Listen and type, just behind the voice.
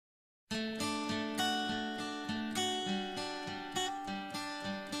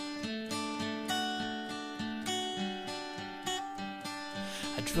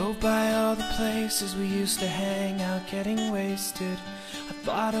Drove by all the places we used to hang out, getting wasted. I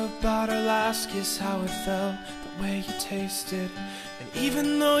thought about our last kiss, how it felt, the way you tasted. And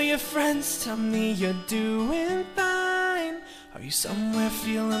even though your friends tell me you're doing fine, are you somewhere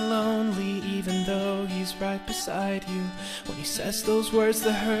feeling lonely even though he's right beside you? When he says those words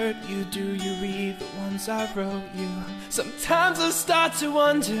that hurt you, do you read the ones I wrote you? Sometimes I start to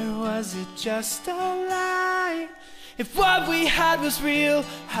wonder, was it just a lie? If what we had was real,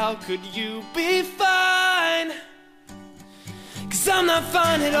 how could you be fine? 'Cause I'm not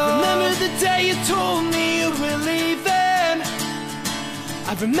fine at all. I remember the day you told me you were leaving.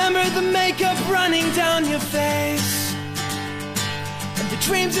 I remember the makeup running down your face, and the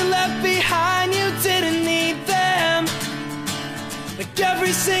dreams you left behind, you didn't need them. Like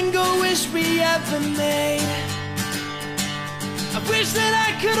every single wish we ever made. I wish that I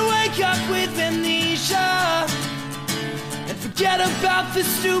could wake up with amnesia and forget about the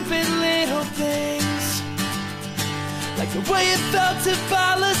stupid little things, like the way it felt to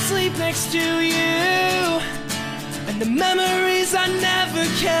fall asleep next to you, and the memories I never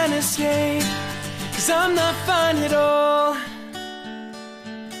can escape. 'Cause I'm not fine at all.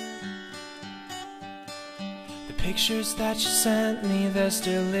 The pictures that you sent me, they're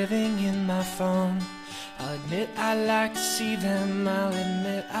still living in my phone. I'll admit I like to see them, I'll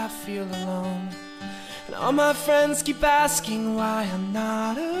admit I feel alone. And all my friends keep asking why I'm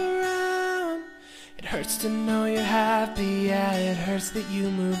not around. It hurts to know you're happy, yeah, it hurts that you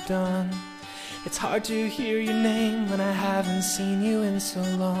moved on. It's hard to hear your name when I haven't seen you in so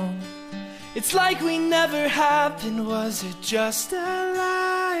long. It's like we never happened, was it just a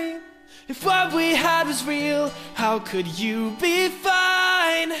lie? If what we had was real, how could you be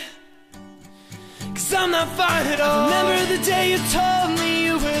fine? 'Cause I'm not fine at all. I remember the day you told me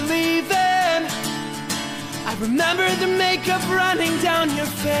you were leaving. I remember the makeup running down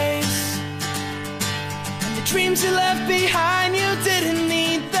your face, and the dreams you left behind, you didn't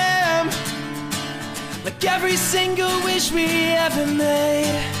need them. Like every single wish we ever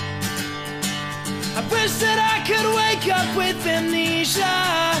made. I wish that I could wake up with amnesia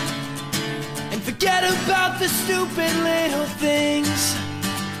and forget about the stupid little things,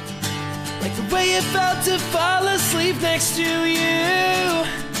 like the way it felt to fall asleep next to you,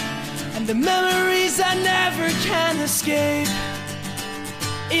 and the memories I never can escape.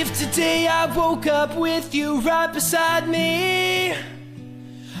 If today I woke up with you right beside me,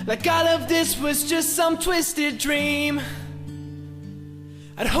 like all of this was just some twisted dream,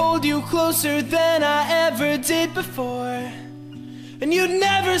 I'd hold you closer than I ever did before, and you'd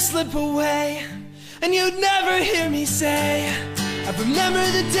never slip away, and you'd never hear me say, I remember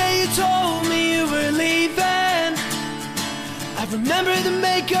the day you told me you were leaving. I remember the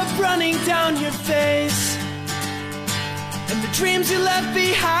makeup running down your face, and the dreams you left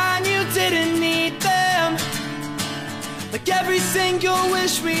behind, you didn't need them. Like every single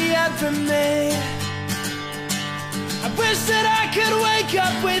wish we ever made. I wish that I could wake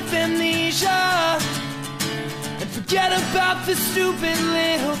up with amnesia and forget about the stupid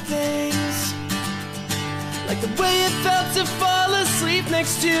little things, like the way it felt to fall asleep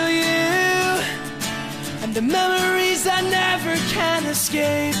next to you, and the memories I never can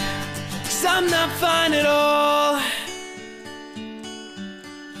escape. 'Cause I'm not fine at all.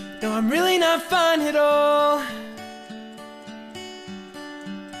 No, I'm really not fine at all.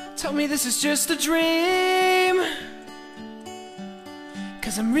 Tell me this is just a dream,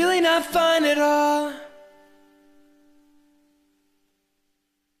 'cause I'm really not fine at all.